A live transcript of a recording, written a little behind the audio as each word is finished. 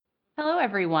Hello,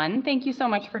 everyone. Thank you so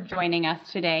much for joining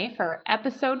us today for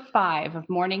episode 5 of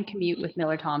Morning Commute with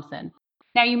Miller Thompson.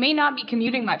 Now, you may not be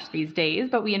commuting much these days,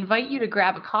 but we invite you to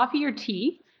grab a coffee or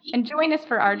tea and join us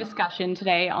for our discussion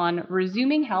today on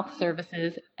resuming health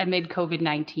services amid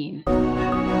COVID-19.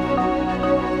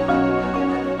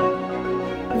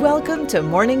 Welcome to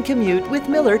Morning Commute with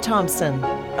Miller Thompson,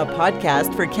 a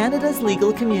podcast for Canada's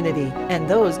legal community and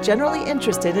those generally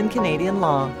interested in Canadian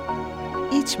law.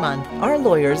 Each month, our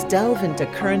lawyers delve into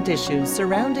current issues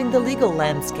surrounding the legal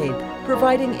landscape,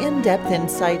 providing in-depth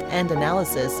insight and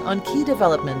analysis on key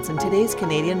developments in today's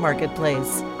Canadian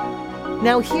marketplace.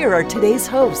 Now here are today's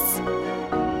hosts.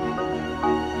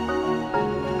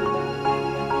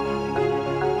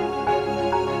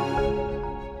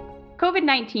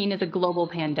 COVID-19 is a global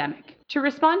pandemic. To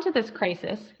respond to this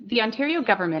crisis, the Ontario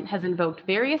government has invoked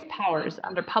various powers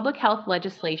under public health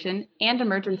legislation and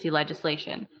emergency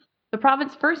legislation. The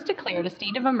province first declared a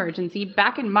state of emergency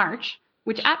back in March,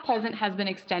 which at present has been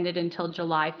extended until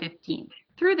July 15th.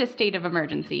 Through this state of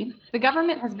emergency, the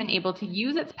government has been able to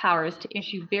use its powers to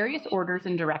issue various orders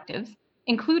and directives,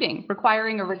 including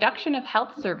requiring a reduction of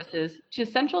health services to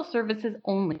essential services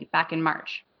only back in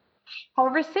March.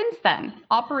 However, since then,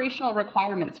 operational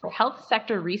requirements for health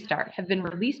sector restart have been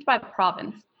released by the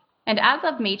province, and as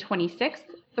of May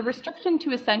 26th, the restriction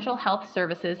to essential health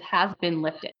services has been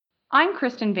lifted. I'm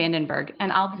Kristen Vandenberg,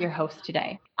 and I'll be your host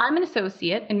today. I'm an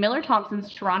associate in Miller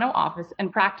Thompson's Toronto office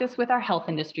and practice with our health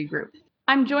industry group.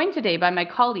 I'm joined today by my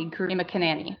colleague, Karima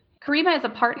Kanani. Karima is a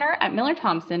partner at Miller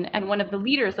Thompson and one of the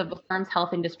leaders of the firm's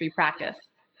health industry practice.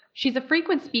 She's a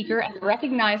frequent speaker and a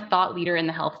recognized thought leader in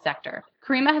the health sector.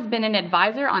 Karima has been an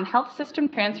advisor on health system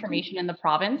transformation in the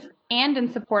province and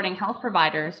in supporting health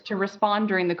providers to respond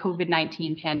during the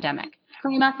COVID-19 pandemic.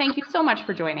 Karima, thank you so much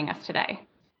for joining us today.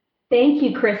 Thank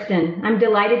you, Kristen. I'm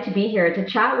delighted to be here to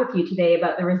chat with you today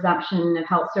about the resumption of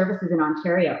health services in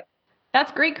Ontario.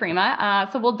 That's great, Karima.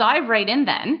 So we'll dive right in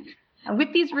then.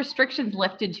 With these restrictions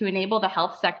lifted to enable the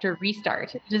health sector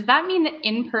restart, does that mean that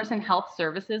in-person health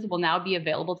services will now be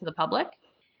available to the public?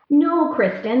 No,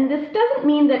 Kristen, this doesn't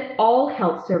mean that all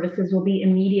health services will be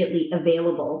immediately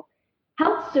available.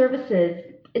 Health services,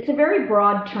 it's a very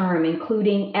broad term,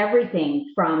 including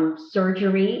everything from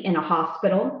surgery in a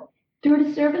hospital through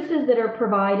to services that are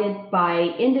provided by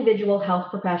individual health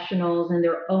professionals in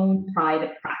their own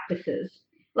private practices,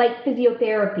 like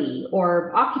physiotherapy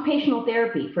or occupational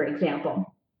therapy, for example.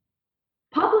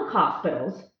 Public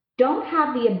hospitals don't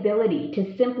have the ability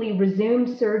to simply resume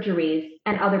surgeries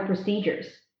and other procedures.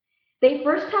 They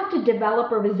first have to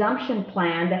develop a resumption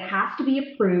plan that has to be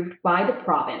approved by the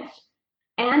province,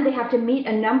 and they have to meet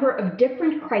a number of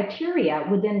different criteria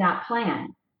within that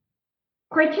plan.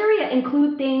 Criteria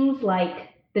include things like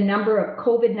the number of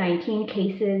COVID-19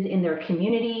 cases in their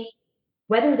community,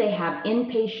 whether they have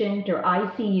inpatient or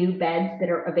ICU beds that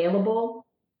are available,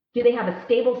 do they have a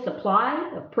stable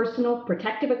supply of personal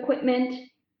protective equipment,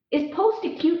 is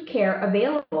post-acute care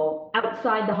available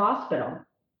outside the hospital?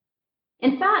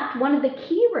 In fact, one of the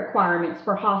key requirements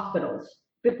for hospitals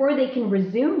before they can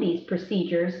resume these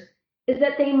procedures is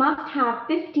that they must have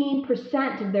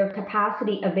 15% of their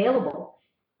capacity available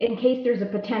in case there's a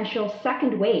potential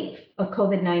second wave of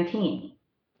COVID-19.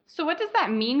 So what does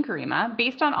that mean, Karima?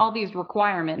 Based on all these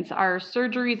requirements, are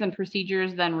surgeries and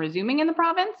procedures then resuming in the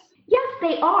province? Yes,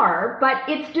 they are, but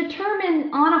it's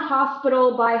determined on a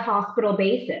hospital by hospital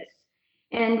basis.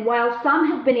 And while some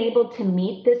have been able to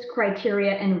meet this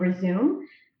criteria and resume,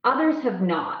 others have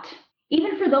not.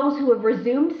 Even for those who have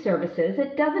resumed services,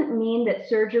 it doesn't mean that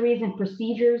surgeries and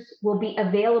procedures will be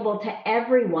available to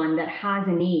everyone that has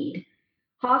a need.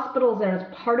 Hospitals, as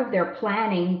part of their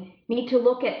planning, need to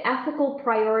look at ethical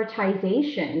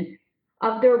prioritization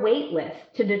of their wait list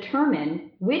to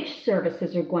determine which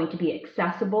services are going to be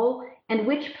accessible and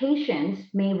which patients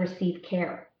may receive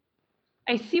care.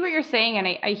 I see what you're saying, and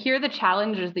I hear the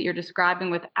challenges that you're describing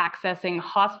with accessing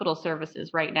hospital services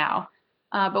right now.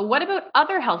 But what about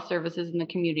other health services in the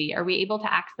community? Are we able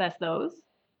to access those?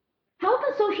 Health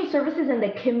and social services in the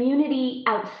community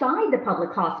outside the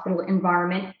public hospital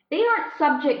environment, they aren't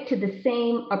subject to the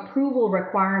same approval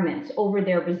requirements over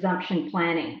their resumption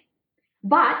planning.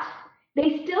 But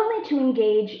they still need to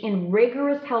engage in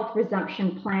rigorous health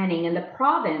resumption planning, and the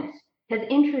province has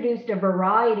introduced a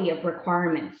variety of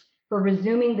requirements for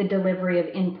resuming the delivery of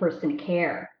in-person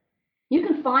care. You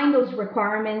can find those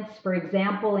requirements, for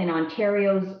example, in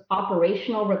Ontario's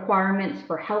operational requirements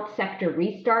for health sector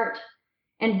restart,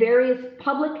 and various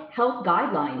public health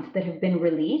guidelines that have been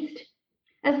released,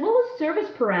 as well as service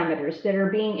parameters that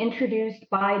are being introduced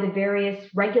by the various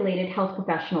regulated health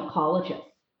professional colleges.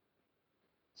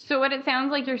 So, what it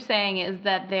sounds like you're saying is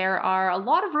that there are a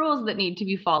lot of rules that need to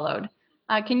be followed.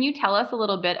 Can you tell us a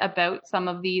little bit about some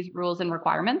of these rules and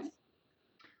requirements?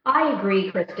 I agree,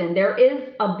 Kristen. There is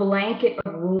a blanket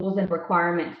of rules and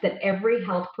requirements that every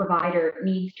health provider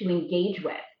needs to engage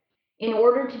with in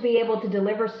order to be able to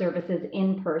deliver services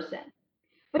in person.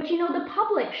 But the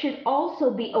public should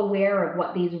also be aware of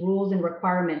what these rules and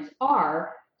requirements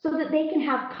are so that they can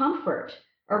have comfort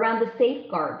around the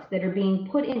safeguards that are being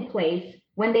put in place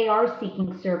when they are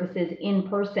seeking services in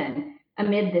person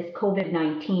amid this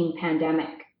COVID-19 pandemic.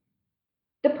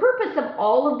 The purpose of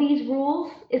all of these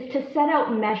rules is to set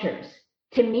out measures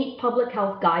to meet public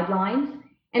health guidelines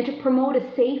and to promote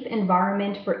a safe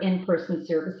environment for in-person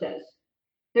services.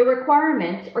 The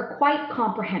requirements are quite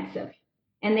comprehensive,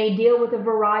 and they deal with a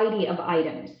variety of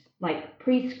items like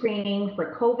pre-screening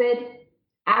for COVID,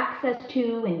 access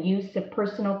to and use of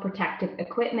personal protective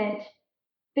equipment,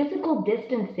 physical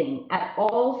distancing at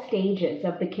all stages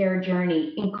of the care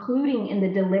journey, including in the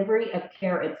delivery of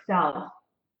care itself,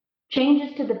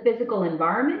 changes to the physical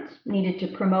environment needed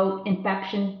to promote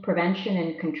infection prevention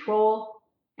and control,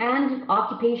 and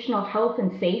occupational health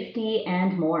and safety,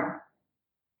 and more.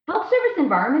 Health service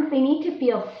environments, they need to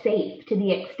feel safe to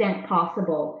the extent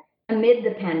possible amid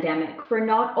the pandemic for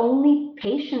not only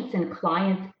patients and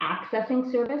clients accessing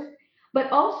service, but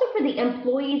also for the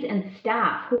employees and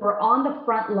staff who are on the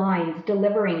front lines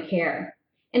delivering care.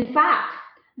 In fact,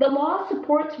 the law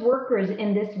supports workers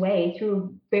in this way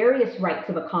through various rights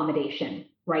of accommodation,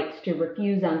 rights to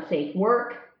refuse unsafe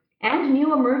work, and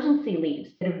new emergency leaves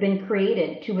that have been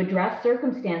created to address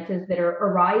circumstances that are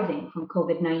arising from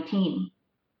COVID-19.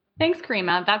 Thanks,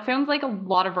 Karima. That sounds like a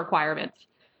lot of requirements.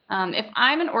 If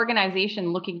I'm an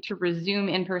organization looking to resume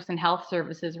in person health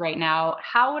services right now,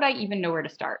 how would I even know where to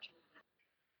start?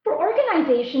 For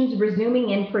organizations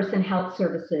resuming in person health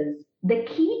services, the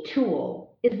key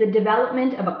tool is the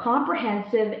development of a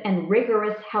comprehensive and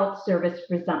rigorous health service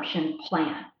resumption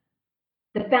plan.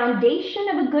 The foundation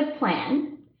of a good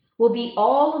plan will be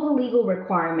all of the legal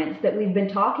requirements that we've been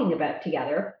talking about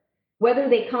together, whether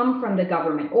they come from the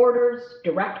government orders,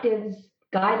 directives,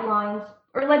 guidelines,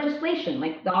 or legislation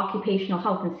like the Occupational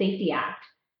Health and Safety Act.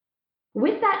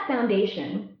 With that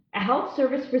foundation, a health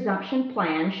service resumption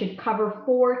plan should cover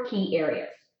four key areas: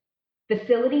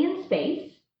 facility and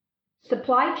space,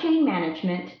 supply chain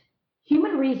management,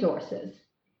 human resources,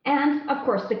 and of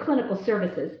course the clinical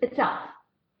services itself.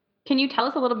 Can you tell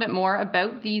us a little bit more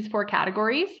about these four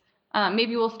categories?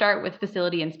 Maybe we'll start with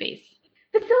facility and space.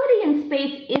 Facility and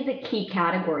space is a key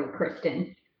category,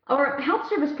 Kristen. Our health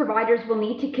service providers will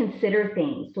need to consider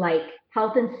things like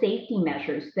health and safety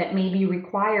measures that may be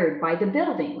required by the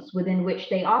buildings within which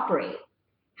they operate.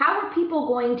 How are people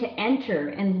going to enter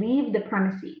and leave the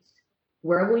premises?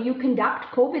 Where will you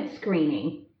conduct COVID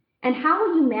screening? And how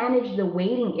will you manage the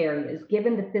waiting areas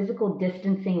given the physical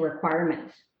distancing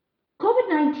requirements?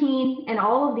 COVID-19 and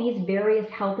all of these various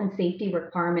health and safety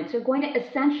requirements are going to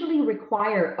essentially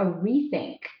require a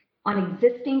rethink on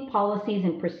existing policies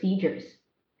and procedures,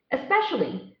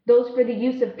 especially those for the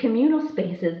use of communal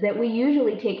spaces that we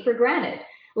usually take for granted,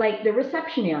 like the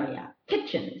reception area,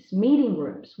 kitchens, meeting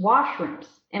rooms, washrooms,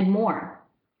 and more.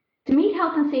 To meet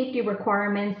health and safety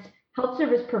requirements, health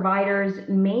service providers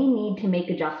may need to make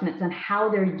adjustments on how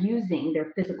they're using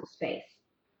their physical space.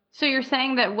 So you're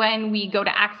saying that when we go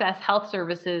to access health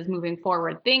services moving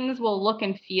forward, things will look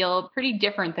and feel pretty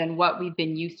different than what we've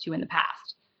been used to in the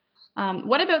past.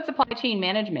 What about supply chain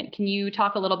management? Can you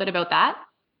talk a little bit about that?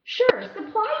 Sure.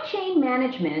 Supply chain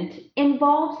management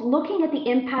involves looking at the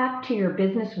impact to your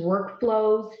business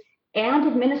workflows and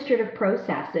administrative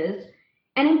processes,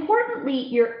 and importantly,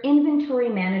 your inventory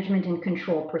management and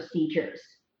control procedures.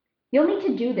 You'll need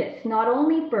to do this not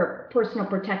only for personal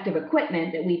protective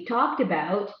equipment that we've talked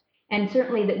about, and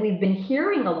certainly that we've been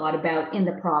hearing a lot about in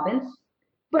the province,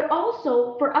 but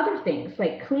also for other things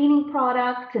like cleaning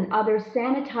products and other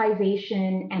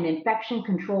sanitization and infection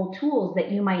control tools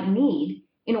that you might need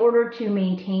in order to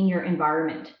maintain your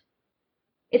environment.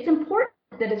 It's important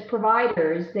that as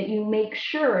providers that you make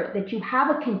sure that you have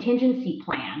a contingency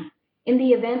plan in the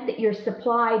event that your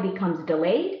supply becomes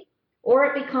delayed or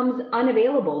it becomes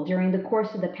unavailable during the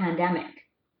course of the pandemic.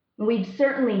 We've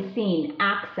certainly seen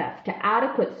access to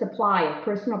adequate supply of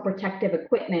personal protective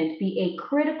equipment be a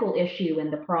critical issue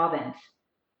in the province,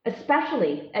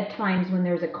 especially at times when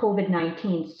there's a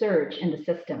COVID-19 surge in the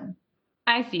system.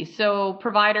 I see. So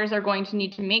providers are going to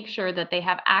need to make sure that they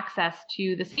have access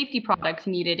to the safety products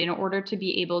needed in order to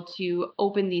be able to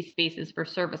open these spaces for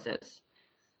services.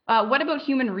 What about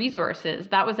human resources?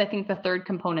 That was, I think, the third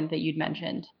component that you'd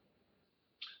mentioned.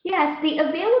 Yes, the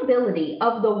availability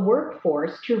of the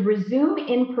workforce to resume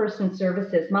in-person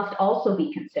services must also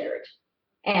be considered.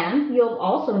 And you'll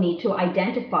also need to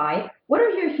identify what are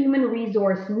your human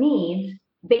resource needs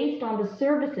based on the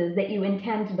services that you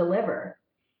intend to deliver.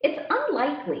 It's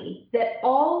unlikely that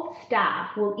all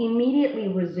staff will immediately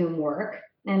resume work,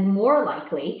 and more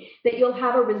likely that you'll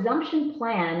have a resumption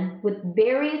plan with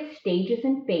various stages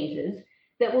and phases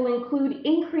that will include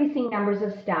increasing numbers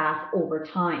of staff over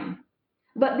time.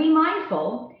 But be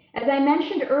mindful, as I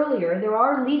mentioned earlier, there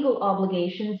are legal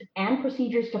obligations and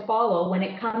procedures to follow when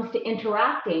it comes to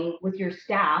interacting with your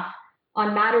staff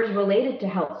on matters related to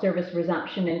health service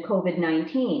resumption and COVID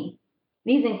 19.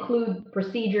 These include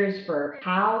procedures for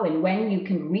how and when you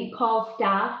can recall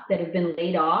staff that have been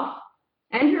laid off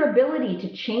and your ability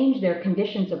to change their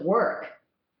conditions of work.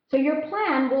 So your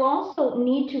plan will also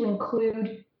need to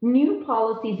include new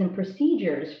policies and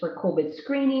procedures for COVID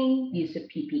screening, use of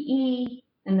PPE,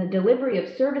 and the delivery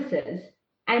of services,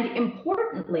 and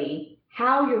importantly,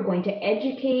 how you're going to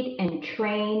educate and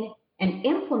train and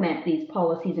implement these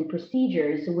policies and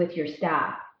procedures with your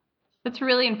staff. That's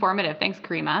really informative. Thanks,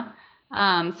 Karima.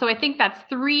 So I think that's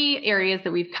three areas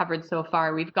that we've covered so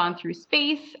far. We've gone through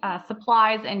space,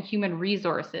 supplies, and human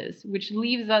resources, which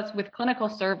leaves us with clinical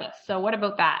service. So what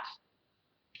about that?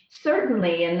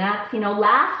 Certainly, and that's,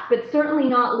 last but certainly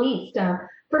not least.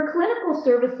 For clinical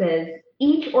services,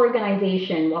 each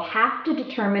organization will have to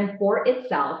determine for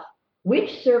itself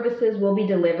which services will be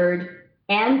delivered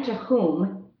and to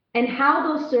whom, and how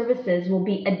those services will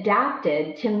be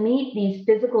adapted to meet these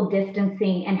physical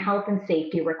distancing and health and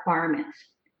safety requirements.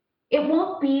 It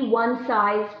won't be one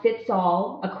size fits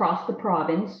all across the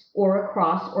province or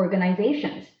across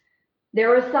organizations.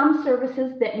 There are some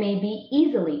services that may be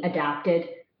easily adapted,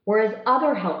 whereas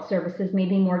other health services may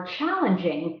be more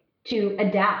challenging to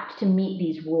adapt to meet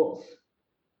these rules.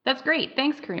 That's great.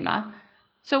 Thanks, Karima.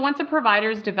 So once a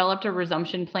provider's developed a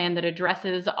resumption plan that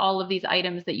addresses all of these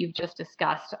items that you've just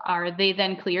discussed, are they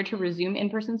then clear to resume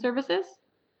in-person services?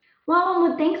 Well, one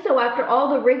would think so after all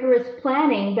the rigorous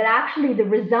planning, but actually the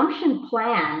resumption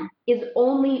plan is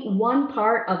only one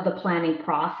part of the planning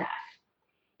process.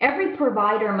 Every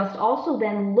provider must also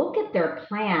then look at their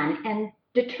plan and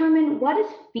determine what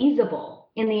is feasible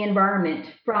in the environment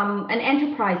from an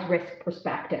enterprise risk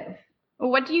perspective.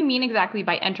 What do you mean exactly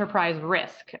by enterprise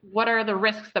risk? What are the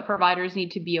risks that providers need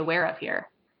to be aware of here?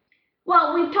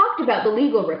 Well, we've talked about the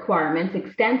legal requirements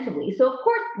extensively, so of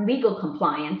course legal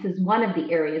compliance is one of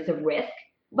the areas of risk,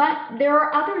 but there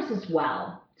are others as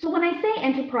well. So when I say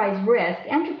enterprise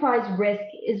risk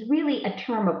is really a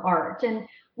term of art, and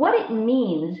what it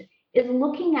means is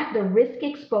looking at the risk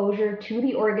exposure to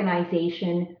the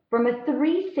organization from a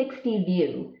 360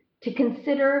 view to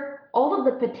consider all of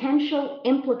the potential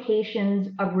implications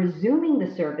of resuming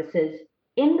the services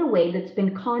in the way that's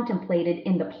been contemplated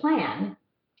in the plan,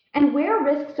 and where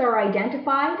risks are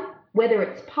identified, whether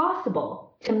it's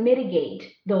possible to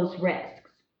mitigate those risks.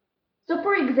 So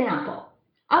for example,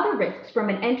 other risks from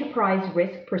an enterprise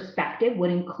risk perspective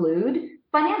would include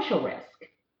financial risk.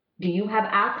 Do you have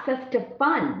access to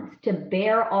funds to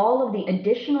bear all of the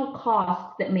additional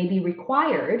costs that may be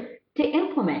required to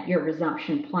implement your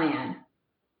resumption plan?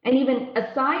 And even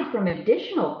aside from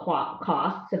additional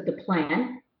costs of the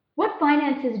plan, what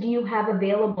finances do you have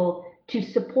available to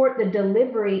support the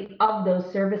delivery of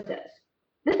those services?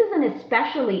 This is an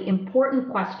especially important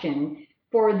question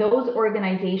for those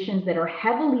organizations that are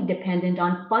heavily dependent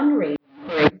on fundraising,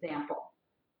 for example,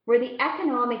 where the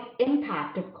economic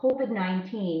impact of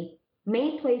COVID-19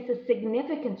 may place a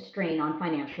significant strain on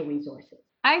financial resources.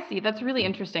 I see. That's really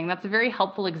interesting. That's a very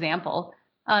helpful example.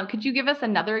 Could you give us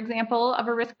another example of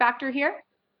a risk factor here?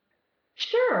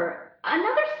 Sure.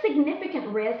 Another significant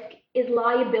risk is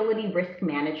liability risk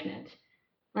management.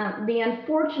 The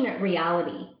unfortunate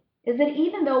reality is that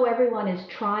even though everyone is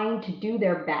trying to do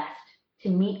their best to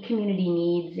meet community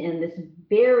needs in this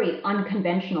very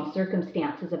unconventional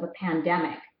circumstances of a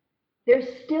pandemic, there's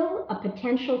still a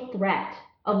potential threat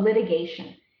of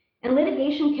litigation. And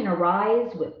litigation can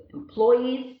arise with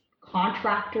employees,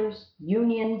 contractors,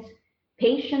 unions,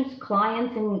 patients,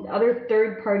 clients, and other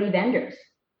third-party vendors.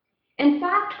 In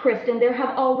fact, Kristen, there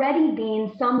have already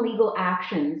been some legal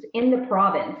actions in the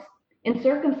province in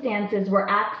circumstances where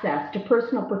access to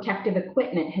personal protective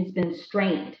equipment has been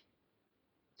strained.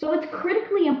 So it's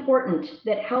critically important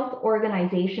that health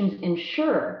organizations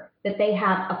ensure that they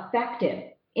have effective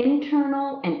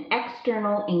internal and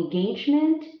external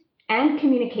engagement and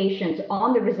communications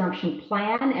on the resumption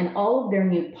plan and all of their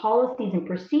new policies and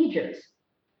procedures.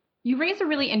 You raise a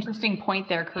really interesting point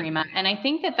there, Karima, and I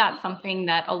think that that's something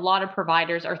that a lot of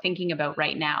providers are thinking about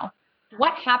right now.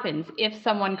 What happens if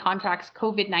someone contracts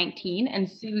COVID-19 and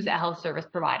sues a health service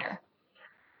provider?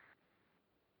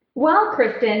 Well,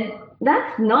 Kristen,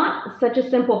 that's not such a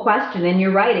simple question, and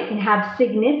you're right, it can have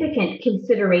significant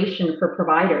consideration for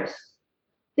providers.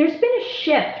 There's been a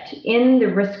shift in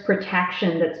the risk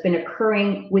protection that's been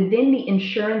occurring within the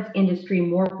insurance industry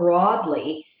more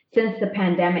broadly since the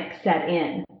pandemic set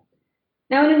in.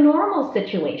 Now, in a normal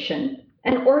situation,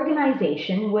 an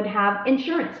organization would have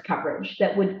insurance coverage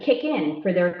that would kick in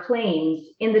for their claims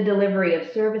in the delivery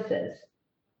of services.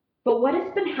 But what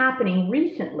has been happening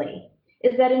recently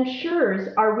is that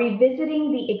insurers are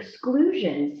revisiting the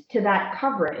exclusions to that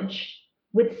coverage,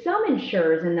 with some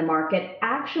insurers in the market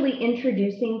actually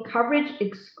introducing coverage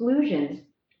exclusions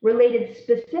related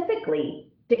specifically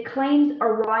to claims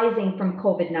arising from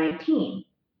COVID-19.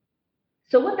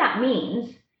 So what that means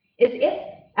is if,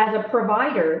 as a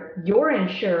provider, your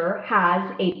insurer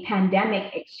has a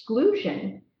pandemic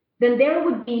exclusion, then there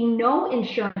would be no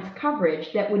insurance coverage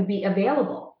that would be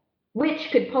available, which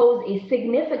could pose a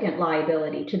significant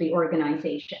liability to the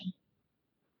organization.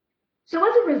 So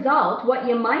as a result, what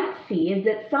you might see is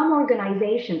that some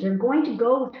organizations are going to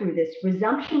go through this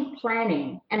resumption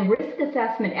planning and risk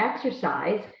assessment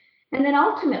exercise, and then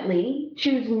ultimately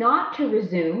choose not to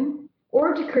resume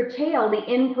or to curtail the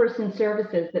in-person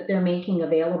services that they're making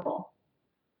available.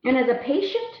 And as a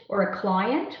patient or a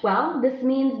client, well, this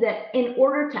means that in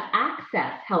order to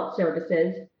access health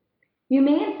services, you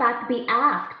may in fact be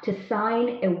asked to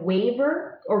sign a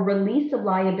waiver or release of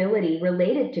liability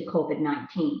related to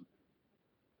COVID-19.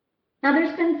 Now,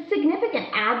 there's been significant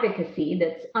advocacy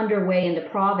that's underway in the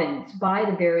province by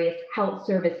the various health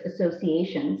service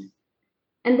associations,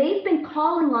 and they've been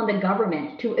calling on the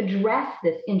government to address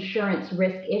this insurance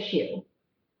risk issue.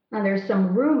 Now, there's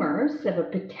some rumors of a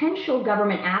potential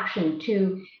government action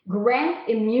to grant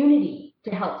immunity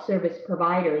to health service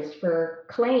providers for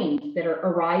claims that are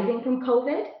arising from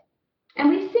COVID. And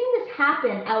we've seen this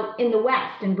happen out in the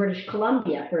West, in British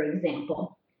Columbia, for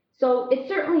example. So it's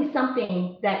certainly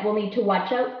something that we'll need to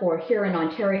watch out for here in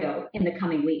Ontario in the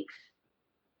coming weeks.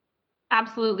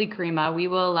 Absolutely, Karima. We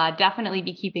will definitely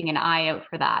be keeping an eye out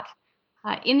for that.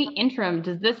 In the interim,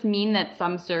 does this mean that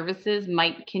some services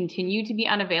might continue to be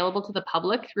unavailable to the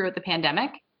public throughout the pandemic?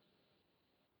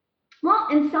 Well,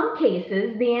 in some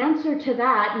cases, the answer to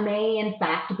that may in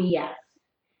fact be yes.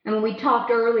 And we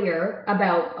talked earlier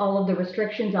about all of the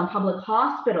restrictions on public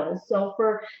hospitals. So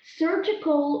for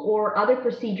surgical or other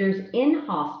procedures in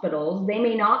hospitals, they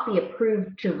may not be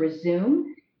approved to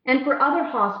resume. And for other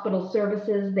hospital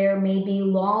services, there may be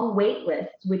long wait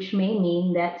lists, which may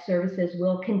mean that services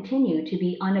will continue to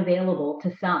be unavailable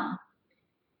to some.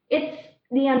 It's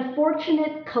the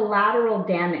unfortunate collateral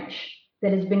damage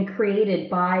that has been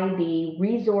created by the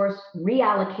resource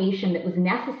reallocation that was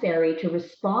necessary to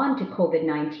respond to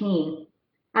COVID-19.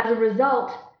 As a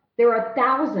result, there are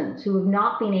thousands who have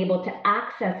not been able to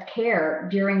access care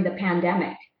during the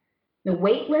pandemic. The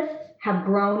wait lists have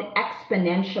grown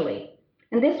exponentially,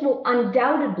 and this will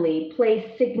undoubtedly place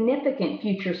significant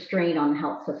future strain on the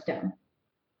health system.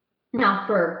 Now,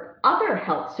 for other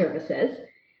health services,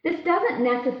 this doesn't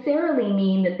necessarily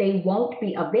mean that they won't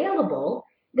be available.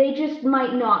 They just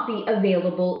might not be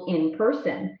available in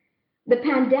person. The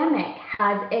pandemic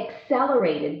has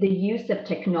accelerated the use of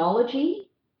technology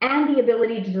and the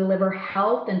ability to deliver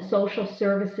health and social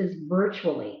services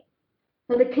virtually.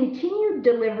 So the continued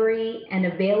delivery and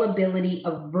availability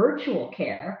of virtual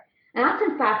care, and that's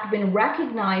in fact been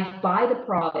recognized by the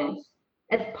province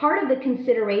as part of the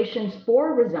considerations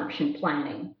for resumption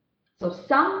planning. So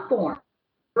some form of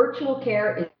virtual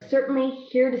care is certainly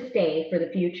here to stay for the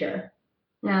future.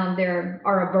 Now, there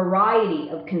are a variety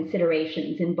of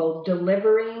considerations in both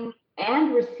delivering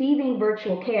and receiving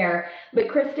virtual care, but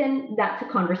Kristen, that's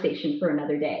a conversation for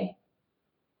another day.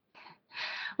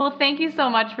 Well, thank you so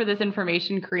much for this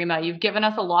information, Karima. You've given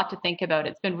us a lot to think about.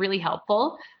 It's been really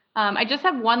helpful. I just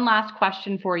have one last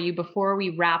question for you before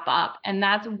we wrap up, and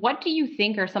that's, what do you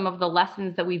think are some of the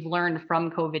lessons that we've learned from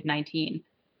COVID-19?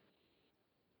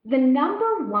 The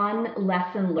number one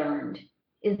lesson learned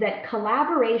is that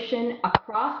collaboration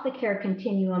across the care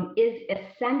continuum is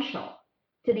essential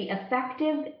to the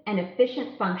effective and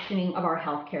efficient functioning of our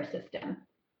healthcare system.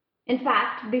 In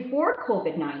fact, before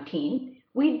COVID-19,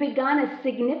 we'd begun a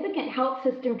significant health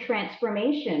system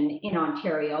transformation in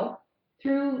Ontario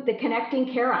through the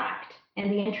Connecting Care Act and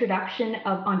the introduction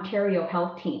of Ontario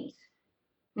Health Teams.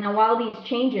 Now, while these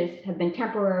changes have been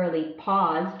temporarily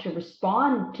paused to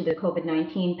respond to the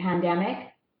COVID-19 pandemic,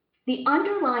 the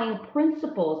underlying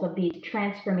principles of these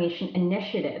transformation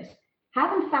initiatives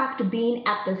have in fact been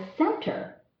at the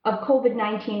center of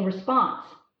COVID-19 response.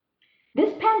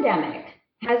 This pandemic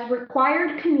has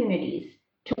required communities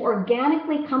to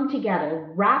organically come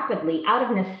together rapidly out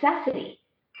of necessity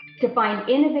to find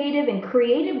innovative and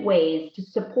creative ways to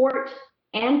support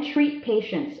and treat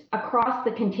patients across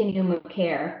the continuum of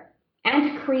care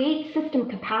and to create system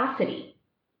capacity.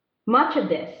 Much of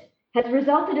this has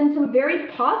resulted in some very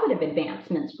positive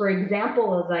advancements. For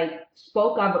example, as I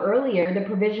spoke of earlier, the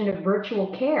provision of virtual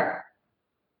care.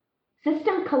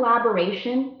 System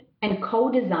collaboration and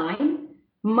co-design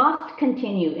must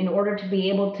continue in order to be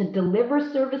able to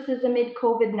deliver services amid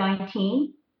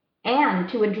COVID-19 and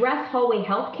to address hallway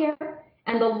healthcare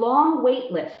and the long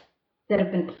wait lists that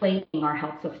have been plaguing our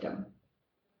health system.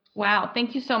 Wow.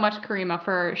 Thank you so much, Karima,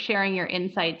 for sharing your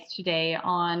insights today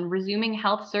on resuming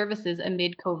health services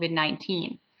amid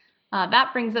COVID-19.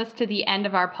 That brings us to the end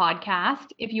of our podcast.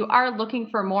 If you are looking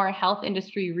for more health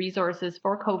industry resources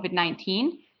for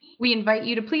COVID-19, we invite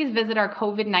you to please visit our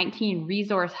COVID-19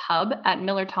 resource hub at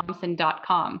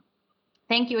millerthompson.com.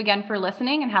 Thank you again for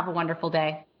listening and have a wonderful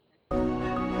day.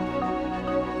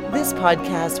 This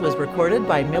podcast was recorded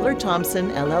by Miller Thomson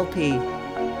LLP.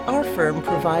 Our firm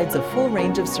provides a full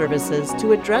range of services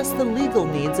to address the legal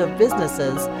needs of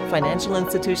businesses, financial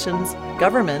institutions,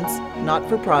 governments,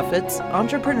 not-for-profits,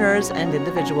 entrepreneurs, and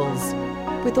individuals.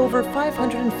 With over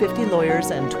 550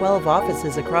 lawyers and 12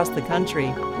 offices across the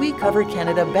country, we cover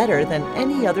Canada better than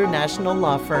any other national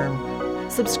law firm.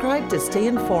 Subscribe to stay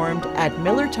informed at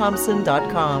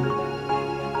millerthompson.com.